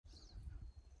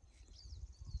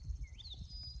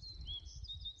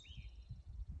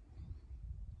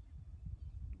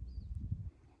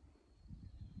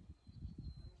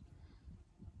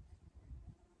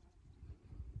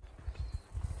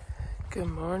Good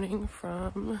morning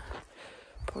from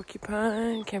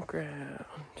Porcupine Campground.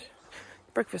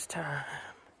 Breakfast time.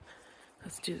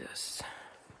 Let's do this.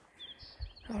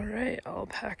 All right, all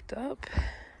packed up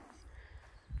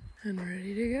and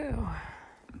ready to go.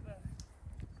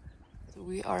 So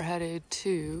we are headed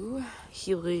to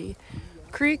Healy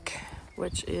Creek,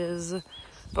 which is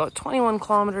about 21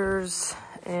 kilometers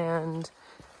and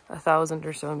 1,000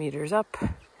 or so meters up.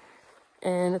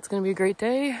 And it's gonna be a great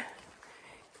day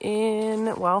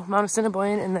in, well, Mount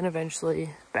Assiniboine and then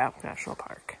eventually Banff National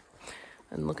Park.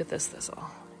 And look at this thistle,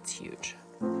 it's huge.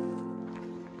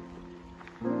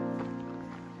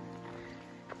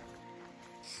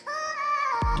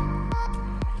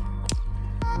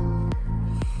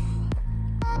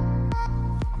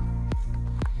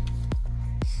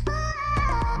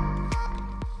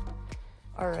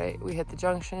 All right, we hit the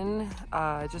junction,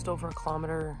 just over a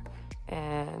kilometer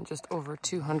and just over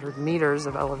 200 meters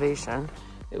of elevation.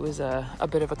 It was a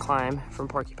bit of a climb from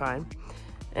Porcupine.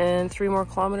 And 3 more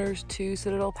kilometers to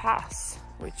Citadel Pass,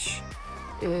 which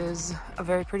is a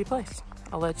very pretty place.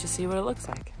 I'll let you see what it looks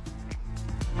like.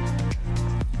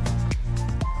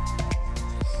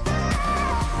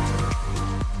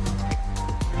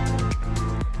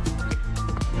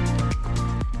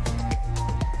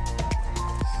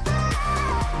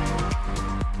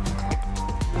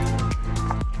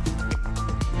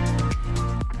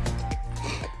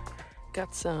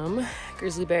 Got some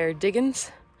grizzly bear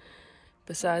diggins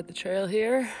beside the trail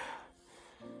here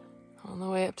on the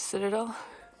way up to Citadel.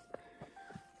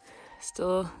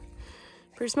 Still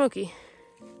pretty smoky.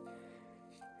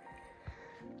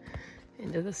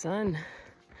 Into the sun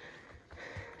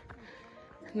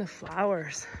and the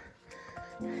flowers.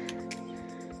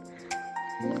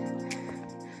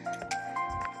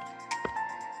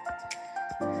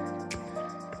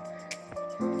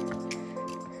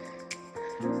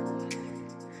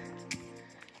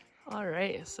 All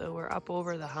right, so we're up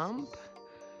over the hump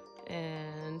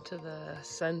and to the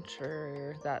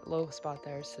center, that low spot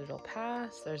there is Citadel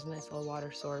Pass. There's a nice little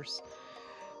water source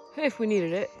if we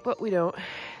needed it, but we don't.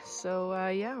 So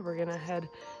yeah, we're gonna head,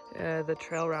 the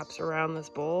trail wraps around this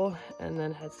bowl and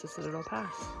then heads to Citadel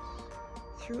Pass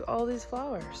through all these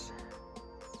flowers.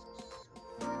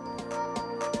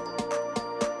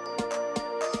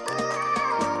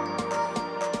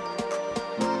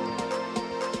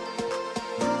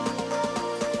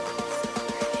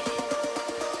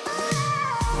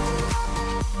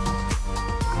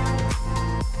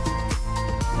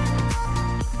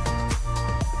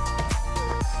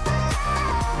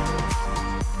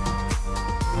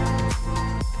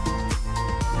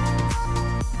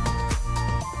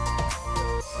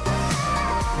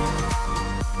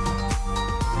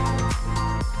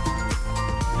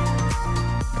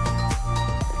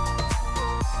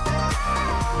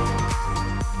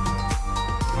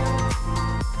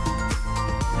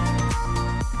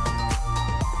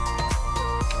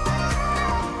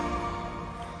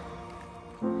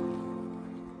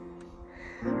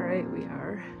 We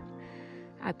are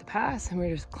at the pass and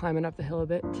we're just climbing up the hill a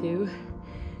bit to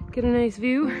get a nice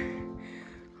view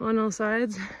on all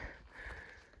sides.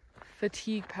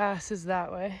 Fatigue Pass is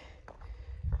that way.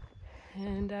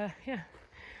 And yeah,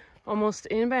 almost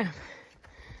in Banff.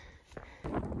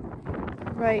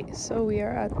 Right, so we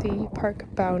are at the park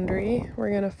boundary.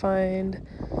 We're gonna find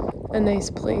a nice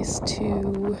place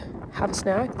to have a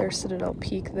snack. There's Citadel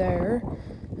Peak there.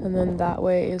 And then that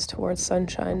way is towards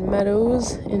Sunshine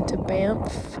Meadows into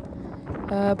Banff.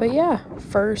 But yeah,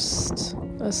 first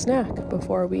a snack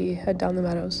before we head down the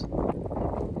meadows.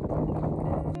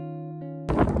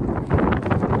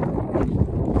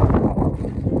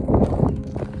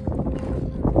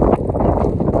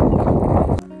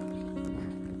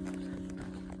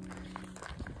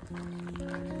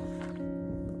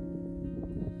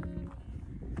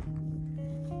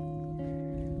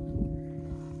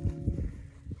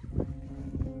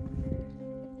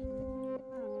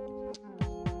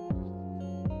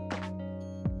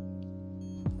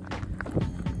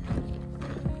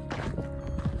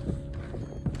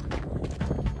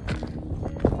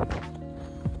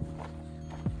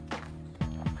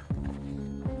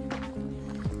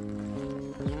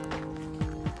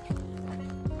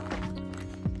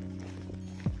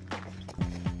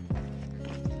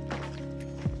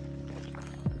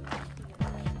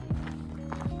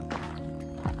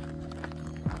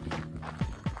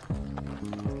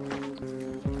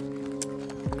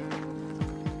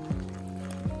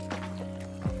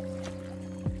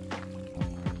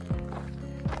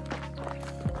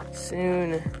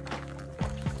 Soon.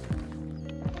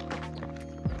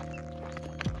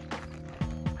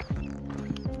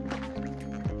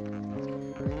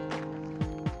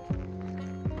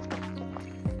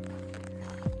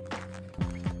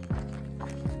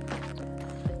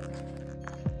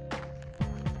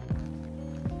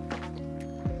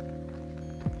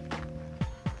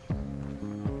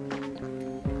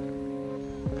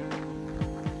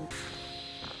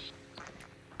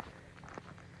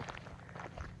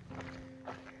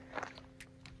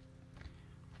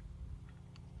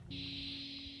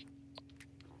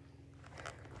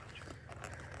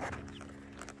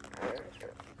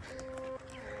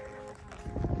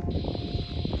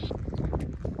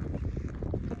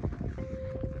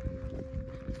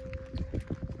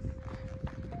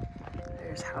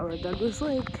 Howard Douglas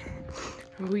Lake.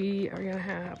 We are gonna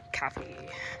have coffee.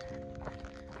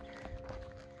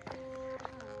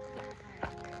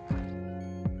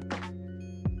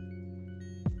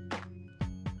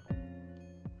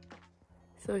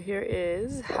 So here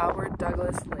is Howard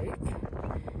Douglas Lake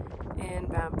in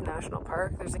Banff National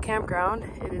Park. There's a campground.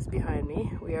 It is behind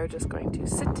me. We are just going to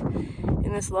sit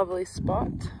in this lovely spot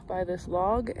by this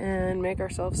log and make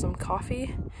ourselves some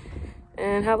coffee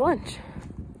and have lunch.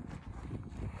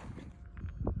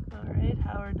 All right,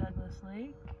 Howard Douglas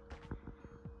Lake.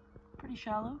 Pretty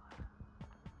shallow.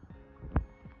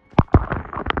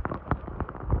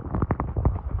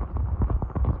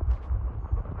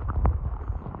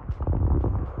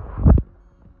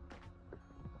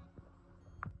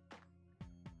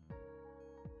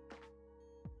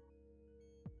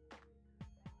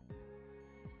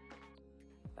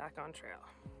 Back on trail.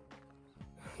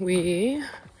 We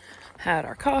had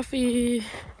our coffee,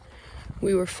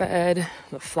 we were fed,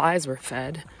 the flies were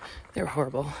fed, they were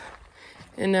horrible.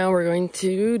 And now we're going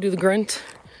to do the grunt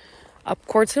up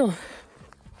Quartz Hill.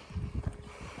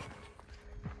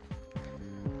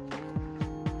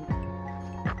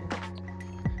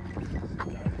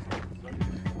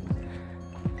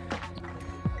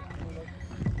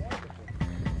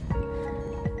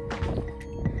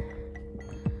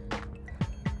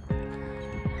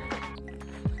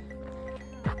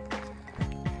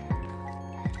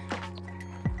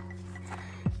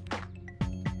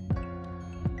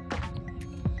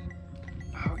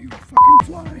 You fucking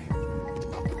fly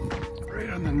right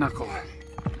on the knuckle.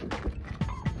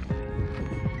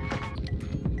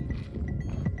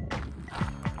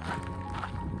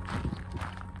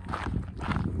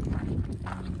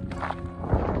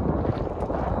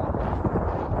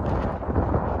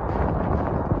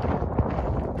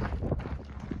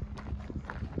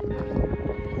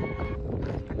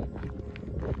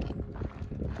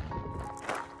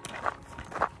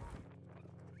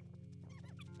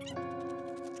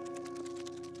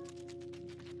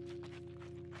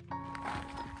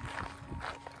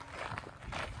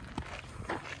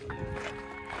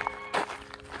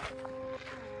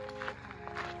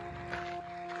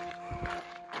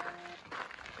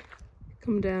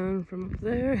 Come down from up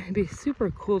there. It'd be super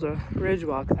cool to ridge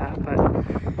walk that, but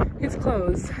it's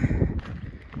closed.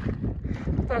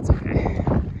 But that's okay.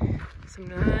 Some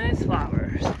nice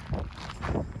flowers.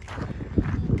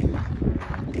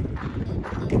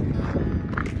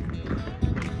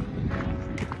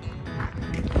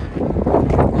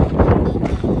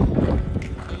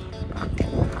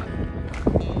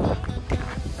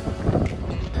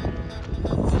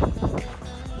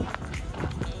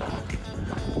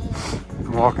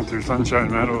 Walking through Sunshine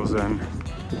Meadows and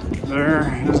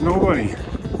there is nobody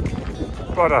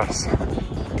but us,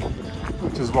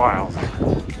 which is wild.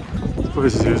 This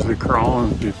place is usually crawling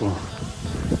with people.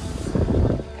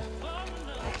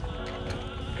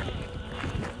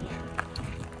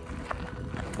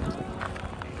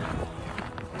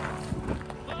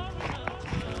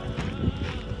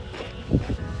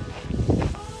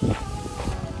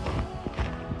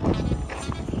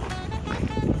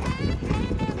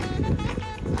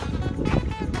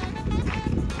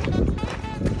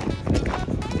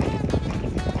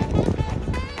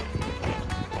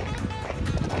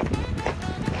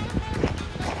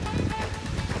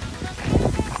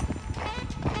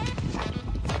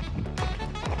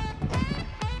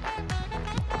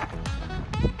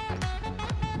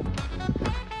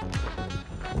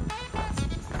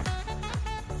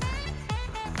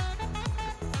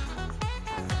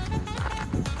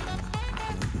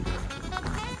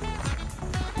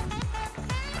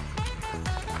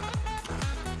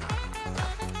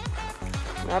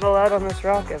 Not allowed on this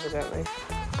rock, evidently.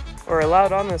 Or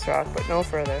allowed on this rock, but no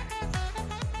further.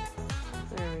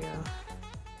 There we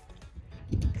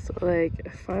go. So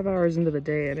like 5 hours into the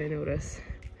day and I notice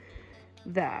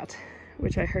that,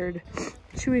 which I heard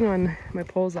chewing on my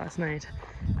poles last night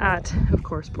at, of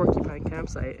course, Porcupine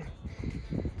Campsite.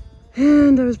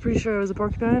 And I was pretty sure it was a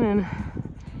porcupine, and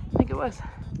I think it was.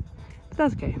 But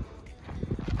that's okay.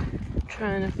 I'm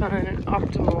trying to find an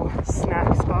optimal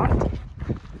snack spot.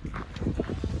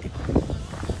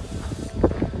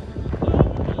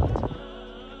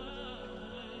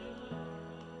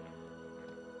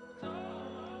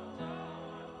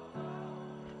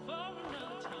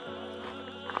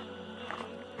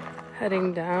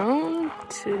 Heading down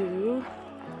to,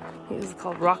 I think this is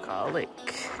called Rockall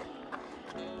Lake,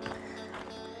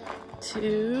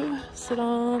 to sit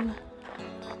on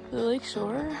the lake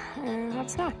shore and have a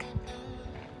snack.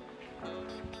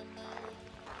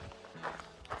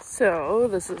 So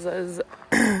this is as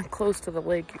close to the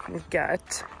lake you can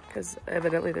get, because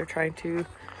evidently they're trying to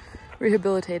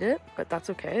rehabilitate it, but that's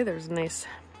okay. There's a nice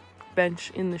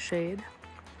bench in the shade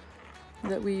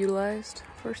that we utilized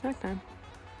for snack time.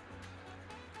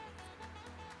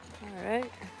 All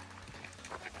right,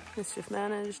 mischief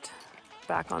managed,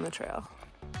 back on the trail.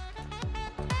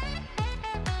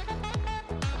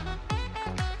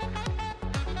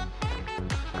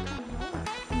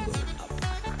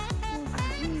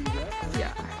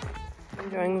 Yeah.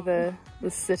 Enjoying the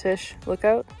sit-ish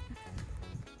lookout?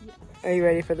 Are you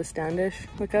ready for the standish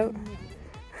lookout?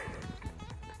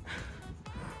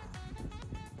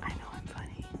 I know I'm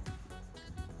funny.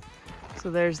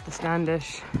 So there's the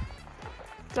standish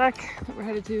deck that we're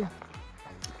headed to.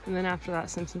 And then after that,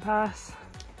 Simpson Pass.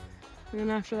 And then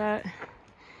after that,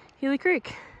 Healy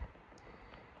Creek.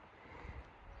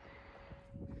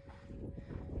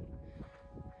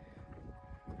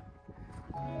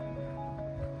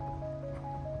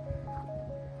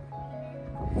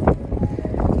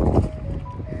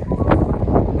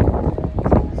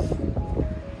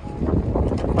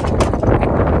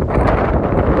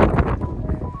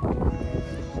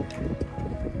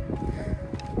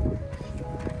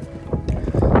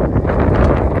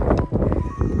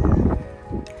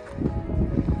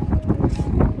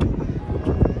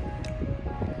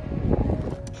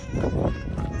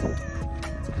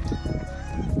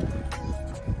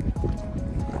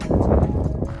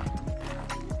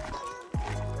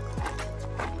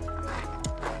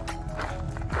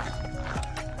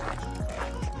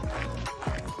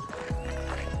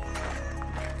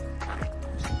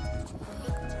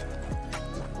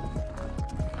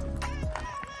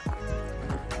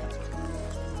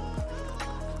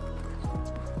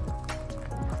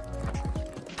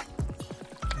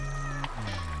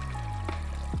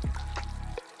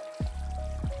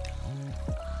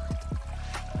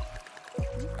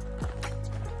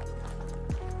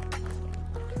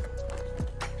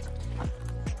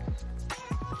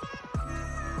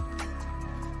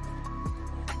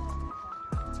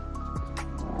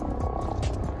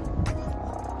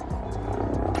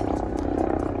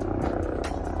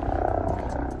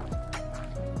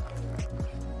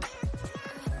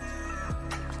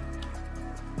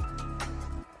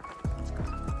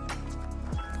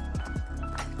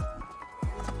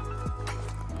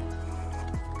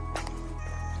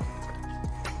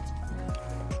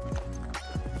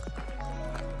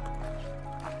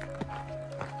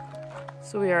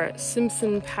 So we are at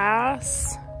Simpson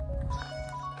Pass.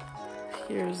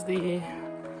 Here's the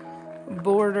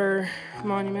border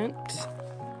monument.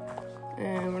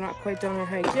 And we're not quite done our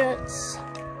hike yet,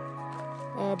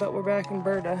 but we're back in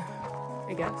Berta,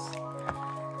 I guess.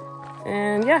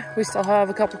 And yeah, we still have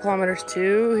a couple kilometers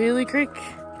to Healy Creek.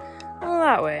 All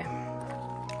that way.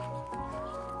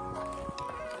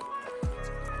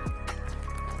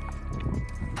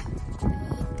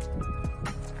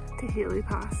 To Healy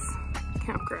Pass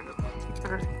Campground,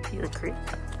 or Healy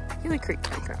Creek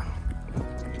Campground.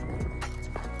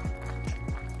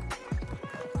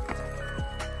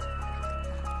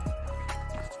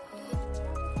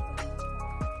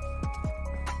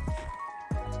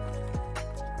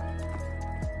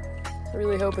 I'm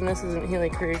really hoping this isn't Healy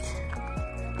Creek,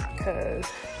 because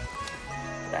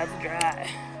that's dry.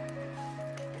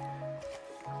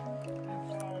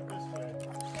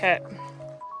 Okay.